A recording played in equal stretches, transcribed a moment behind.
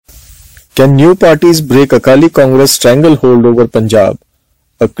Can new parties break Akali Congress stranglehold over Punjab?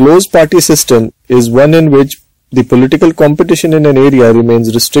 A closed party system is one in which the political competition in an area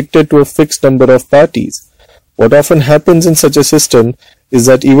remains restricted to a fixed number of parties. What often happens in such a system is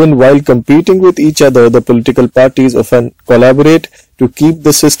that even while competing with each other, the political parties often collaborate to keep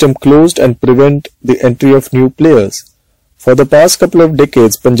the system closed and prevent the entry of new players. For the past couple of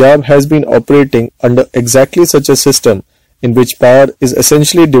decades, Punjab has been operating under exactly such a system in which power is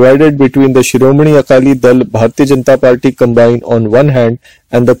essentially divided between the Shiromani Akali Dal Bharatiya Janata Party combined on one hand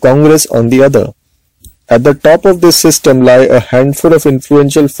and the Congress on the other. At the top of this system lie a handful of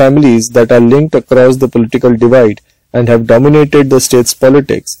influential families that are linked across the political divide and have dominated the state's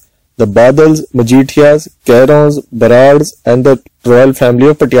politics. The Badals, Majithias, Kairons, Barards and the royal family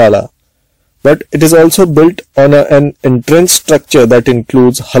of Patiala. But it is also built on an entrenched structure that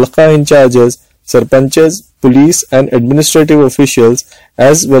includes halqa in charges, sarpanches, police and administrative officials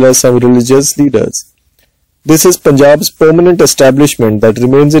as well as some religious leaders. This is Punjab's permanent establishment that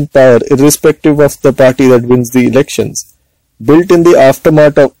remains in power irrespective of the party that wins the elections. Built in the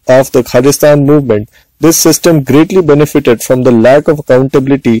aftermath of the Khalistan movement, this system greatly benefited from the lack of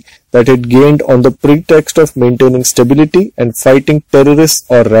accountability that it gained on the pretext of maintaining stability and fighting terrorists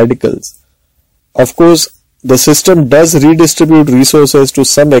or radicals. Of course, the system does redistribute resources to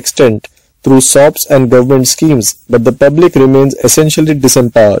some extent through SOPs and government schemes, but the public remains essentially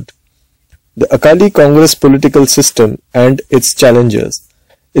disempowered. The Akali Congress political system and its challenges.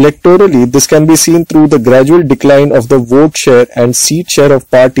 Electorally, this can be seen through the gradual decline of the vote share and seat share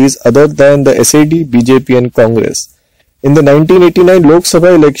of parties other than the SAD, BJP and Congress. In the 1989 Lok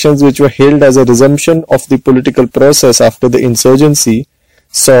Sabha elections, which were held as a resumption of the political process after the insurgency,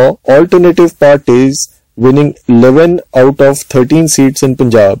 saw alternative parties winning 11 out of 13 seats in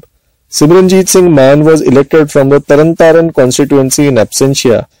Punjab. Simranjeet Singh Mann was elected from the Tarantaran constituency in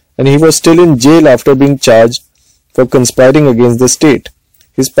absentia, and he was still in jail after being charged for conspiring against the state.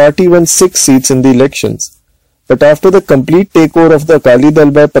 His party won 6 seats in the elections. But after the complete takeover of the Akali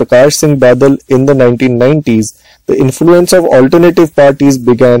Dal by Prakash Singh Badal in the 1990s, the influence of alternative parties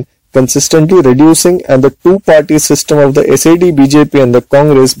began consistently reducing and the two-party system of the SAD, BJP and the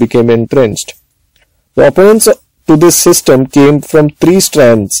Congress became entrenched. The opponents to this system came from 3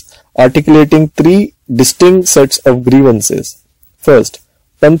 strands, articulating 3 distinct sets of grievances. First,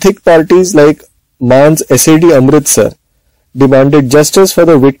 Panthik parties like Man's SAD Amritsar demanded justice for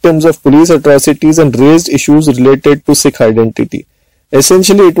the victims of police atrocities and raised issues related to Sikh identity.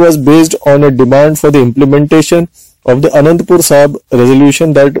 Essentially, it was based on a demand for the implementation of the Anandpur Sahib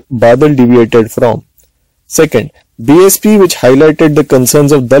resolution that Badal deviated from. Second, BSP, which highlighted the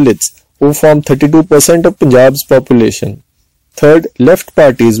concerns of Dalits, who form 32% of Punjab's population. Third, left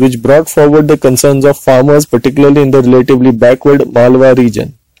parties, which brought forward the concerns of farmers, particularly in the relatively backward Malwa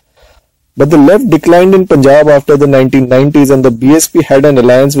region. But the left declined in Punjab after the 1990s and the BSP had an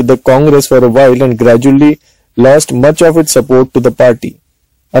alliance with the Congress for a while and gradually lost much of its support to the party.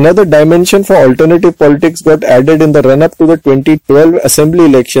 Another dimension for alternative politics got added in the run-up to the 2012 assembly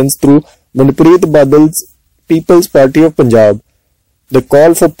elections through Manpreet Badal's People's Party of Punjab. The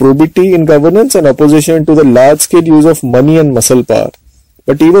call for probity in governance and opposition to the large-scale use of money and muscle power.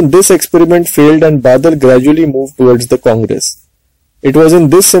 But even this experiment failed and Badal gradually moved towards the Congress. It was in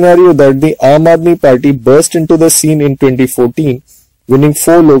this scenario that the Aam Aadmi Party burst into the scene in 2014, winning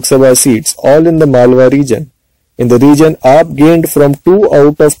 4 Lok Sabha seats, all in the Malwa region. In the region, AAP gained from 2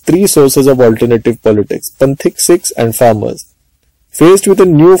 out of 3 sources of alternative politics, Panthik Sikhs and farmers. Faced with a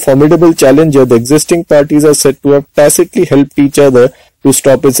new formidable challenger, the existing parties are said to have tacitly helped each other to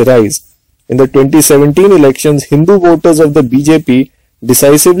stop its rise. In the 2017 elections, Hindu voters of the BJP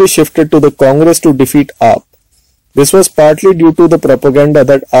decisively shifted to the Congress to defeat AAP. This was partly due to the propaganda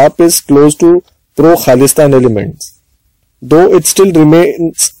that AAP is close to pro-Khalistan elements. Though it still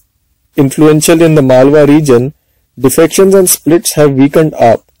remains influential in the Malwa region, defections and splits have weakened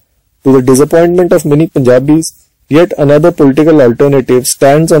AAP. To the disappointment of many Punjabis, yet another political alternative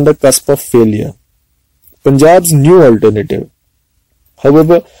stands on the cusp of failure. Punjab's new alternative.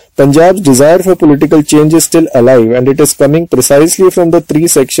 However, Punjab's desire for political change is still alive and it is coming precisely from the 3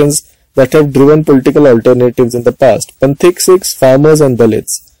 sections that have driven political alternatives in the past, Panthik Sikhs, farmers and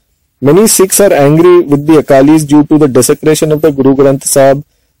Dalits. Many Sikhs are angry with the Akalis due to the desecration of the Guru Granth Sahib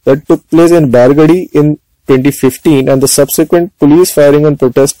that took place in Bargadi in 2015 and the subsequent police firing on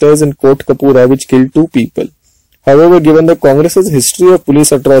protesters in Kotkapura which killed 2 people. However, given the Congress's history of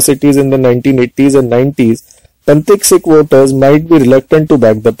police atrocities in the 1980s and 90s, Panthik Sikh voters might be reluctant to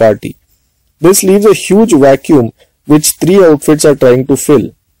back the party. This leaves a huge vacuum which 3 outfits are trying to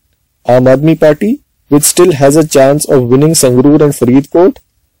fill. Aam Aadmi Party, which still has a chance of winning Sangrur and Faridkot,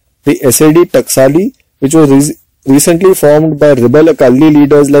 The SAD Taksali, which was recently formed by rebel Akali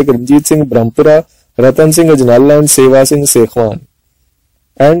leaders like Ranjit Singh Brahmpura, Ratan Singh Ajnala and Seva Singh Sekhwan.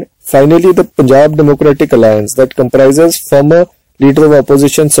 And finally, the Punjab Democratic Alliance that comprises former Leader of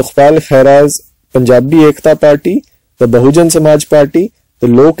Opposition Sukhpal Khaira's Punjabi Ekta Party, the Bahujan Samaj Party, the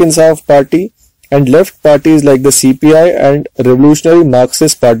Lok Insaf Party, and left parties like the CPI and Revolutionary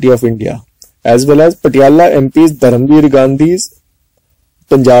Marxist Party of India, as well as Patiala MPs Dharamveer Gandhi's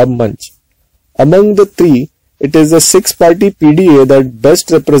Punjab Manch. Among the three, it is the six-party PDA that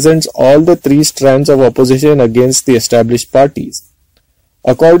best represents all the three strands of opposition against the established parties.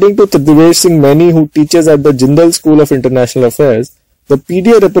 According to Tribhuvan Singh Maini, who teaches at the Jindal School of International Affairs, the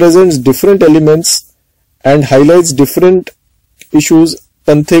PDA represents different elements and highlights different issues: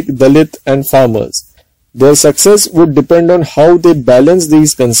 Panthik, Dalit and farmers. Their success would depend on how they balance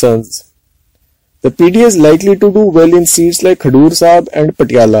these concerns. The PDA is likely to do well in seats like Khadur Sahib and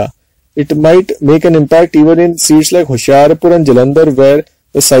Patiala. It might make an impact even in seats like Hoshiarpur and Jalandhar, where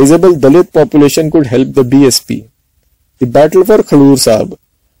the sizable Dalit population could help the BSP. The battle for Khadur Sahib.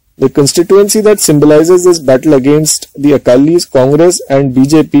 The constituency that symbolizes this battle against the Akalis, Congress and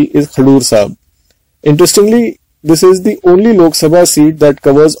BJP is Khadur Sahib. Interestingly, this is the only Lok Sabha seat that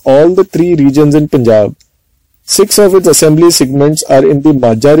covers all the three regions in Punjab. 6 of its assembly segments are in the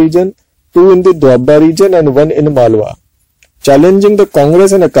Majha region, 2 in the Doabha region and 1 in Malwa. Challenging the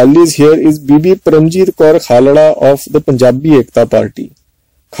Congress and Akalis here is Bibi Paramjit Kaur Khalda of the Punjabi Ekta Party.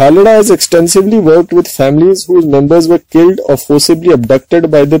 Khalda has extensively worked with families whose members were killed or forcibly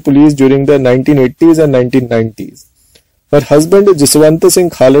abducted by the police during the 1980s and 1990s. Her husband Jaswant Singh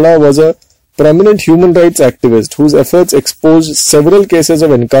Khalda was a prominent human rights activist whose efforts exposed several cases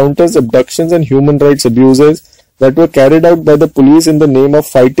of encounters, abductions and human rights abuses that were carried out by the police in the name of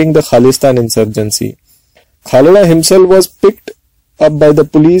fighting the Khalistan insurgency. Khalda himself was picked up by the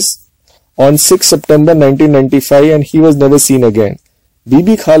police on 6 September 1995 and he was never seen again.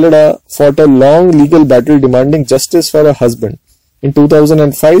 Bibi Khalda fought a long legal battle demanding justice for her husband. In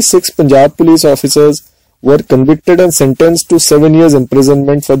 2005, 6 Punjab police officers were convicted and sentenced to 7 years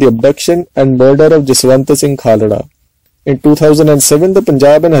imprisonment for the abduction and murder of Jaswant Singh Khalda. In 2007, the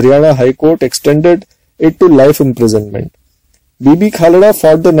Punjab and Haryana High Court extended it to life imprisonment. Bibi Khalda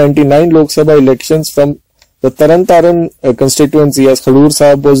fought the 99 Lok Sabha elections from the Taran Taran constituency, as Khadur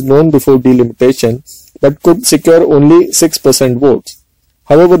Sahib was known before delimitation, but could secure only 6% votes.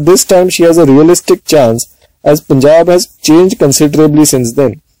 However, this time she has a realistic chance as Punjab has changed considerably since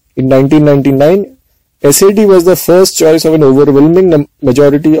then. In 1999, SAD was the first choice of an overwhelming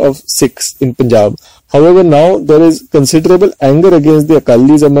majority of 6 in Punjab. However, now there is considerable anger against the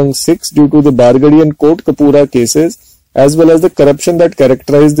Akalis among Sikhs due to the Bargadi and Kot Kapura cases as well as the corruption that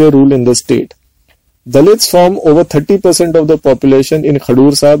characterized their rule in the state. Dalits form over 30% of the population in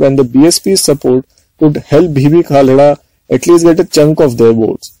Khadur Sahib and the BSP's support could help Bibi Khalda at least get a chunk of their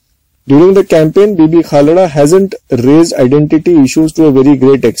votes. During the campaign, Bibi Khalda hasn't raised identity issues to a very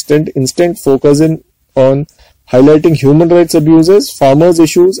great extent, instead focusing on highlighting human rights abuses, farmers'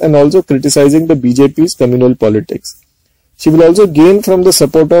 issues and also criticizing the BJP's communal politics. She will also gain from the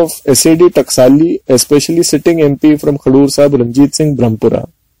support of SAD Taksali, especially sitting MP from Khadur Sahib Ranjit Singh Brahmpura.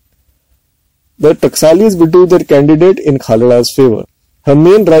 The Taksalis withdrew their candidate in Khalda's favour. Her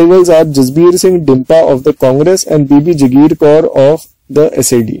main rivals are Jasbir Singh Dimpa of the Congress and Bibi Jagir Kaur of the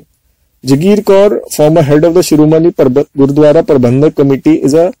SAD. Jagir Kaur, former head of the Shiromani Gurdwara Prabandhak Committee,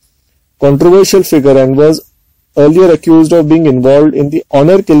 is a controversial figure and was earlier accused of being involved in the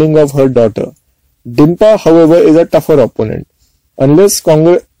honour killing of her daughter. Dimpa, however, is a tougher opponent.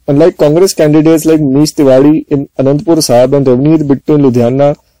 Unlike Congress candidates like Manish Tiwari in Anandpur Sahib and Ravneet Bittu in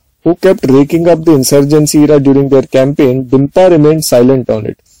Ludhiana, who kept raking up the insurgency era during their campaign, Dimpa remained silent on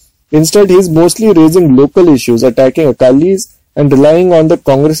it. Instead, he is mostly raising local issues, attacking Akalis and relying on the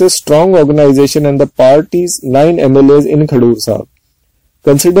Congress's strong organization and the party's 9 MLAs in Khadur Sahib.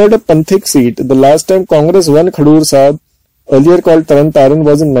 Considered a Panthik seat, the last time Congress won Khadur Sahib, earlier called Taran Taran,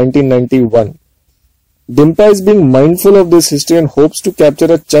 was in 1991. Dimpa is being mindful of this history and hopes to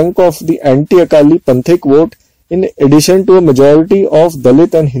capture a chunk of the anti-Akali Panthik vote in addition to a majority of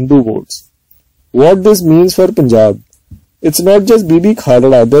Dalit and Hindu votes. What this means for Punjab? It's not just Bibi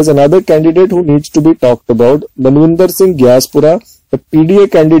Khalda, there's another candidate who needs to be talked about, Manvinder Singh Gyaspura, a PDA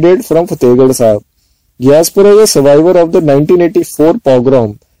candidate from Fatehgarh Sahib. Gyaspura is a survivor of the 1984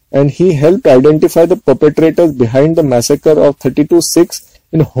 pogrom and he helped identify the perpetrators behind the massacre of 32 Sikhs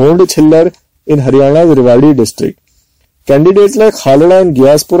in Hond Chillar in Haryana's Rewari district. Candidates like Khalda and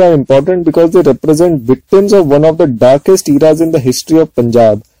Gyaspura are important because they represent victims of one of the darkest eras in the history of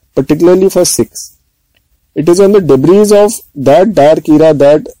Punjab, particularly for Sikhs. It is on the debris of that dark era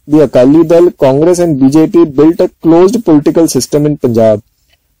that the Akali Dal, Congress and BJP built a closed political system in Punjab.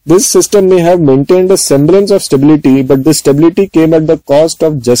 This system may have maintained a semblance of stability, but this stability came at the cost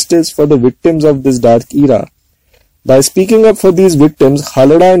of justice for the victims of this dark era. By speaking up for these victims,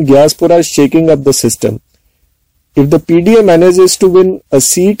 Halada and Gyaspura is shaking up the system. If the PDA manages to win a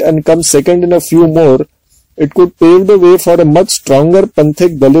seat and come second in a few more, it could pave the way for a much stronger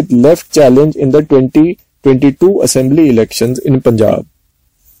Panthik Dalit left challenge in the 2022 assembly elections in Punjab.